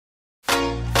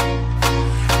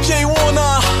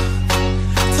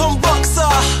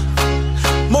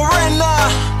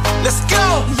Let's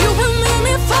go! You can make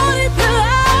me fall deep in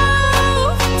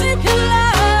love, deep in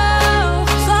love,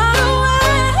 far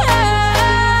away.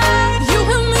 You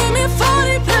can make me fall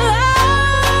deep in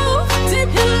love,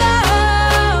 deep in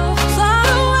love, far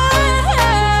away.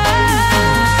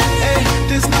 Hey,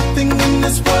 there's nothing in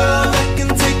this world that can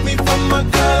take me from my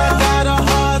girl. I got a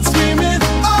heart screaming,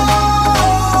 oh,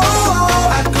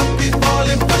 I could be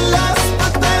falling for less,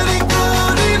 but that ain't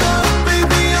good enough.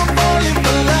 Baby, I'm falling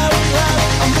for love, love.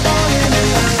 I'm falling in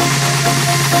love.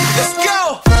 Let's go!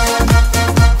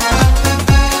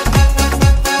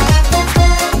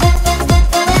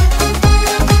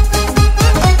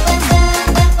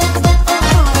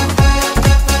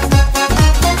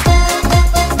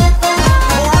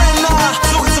 Morena,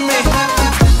 talk to me.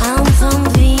 I'm from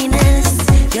Venus,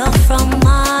 you're from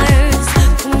Mars.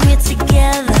 When we're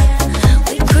together,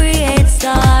 we create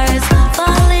stars.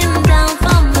 Falling down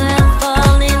from Earth,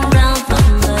 falling down from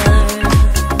Earth.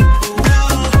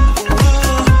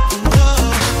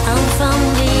 I'm from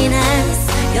Venus,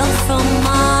 you're from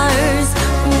Mars.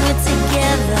 When we're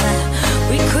together,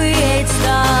 we create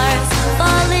stars.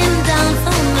 Falling down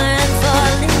from Earth,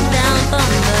 falling down from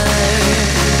Earth.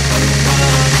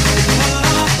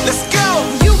 Let's go!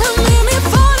 You can make me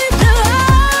fall deep in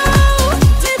love,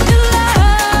 deep in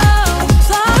love,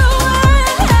 far away.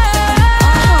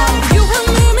 You can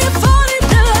make me fall deep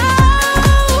in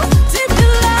love, deep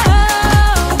in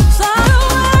love, far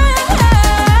away.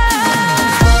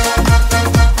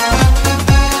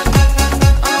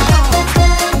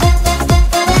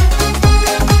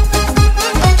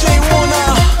 Jay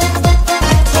Warner,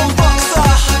 Tom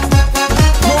Boxer,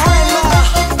 Morena.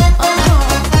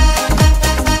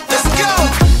 Let's go!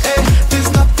 Hey, there's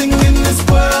nothing in this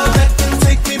world that can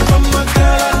take me from my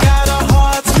girl. I got a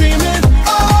heart screaming,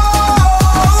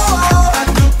 oh, I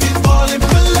could be falling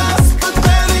for less, but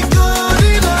that ain't good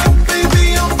enough. Baby,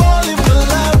 I'm falling for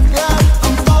love, love.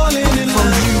 I'm falling in love.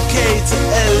 From UK to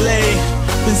LA,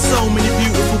 been so many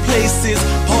beautiful places,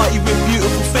 party with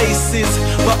beautiful faces,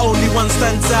 but only one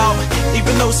stands out,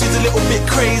 even though she's a little bit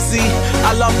crazy.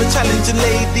 I love a challenging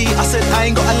lady. I said I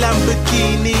ain't got a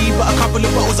Lamborghini, but a couple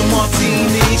of bottles of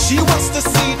martini. She wants to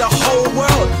see the whole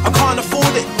world. I can't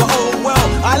afford it, but oh well.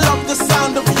 I love the sound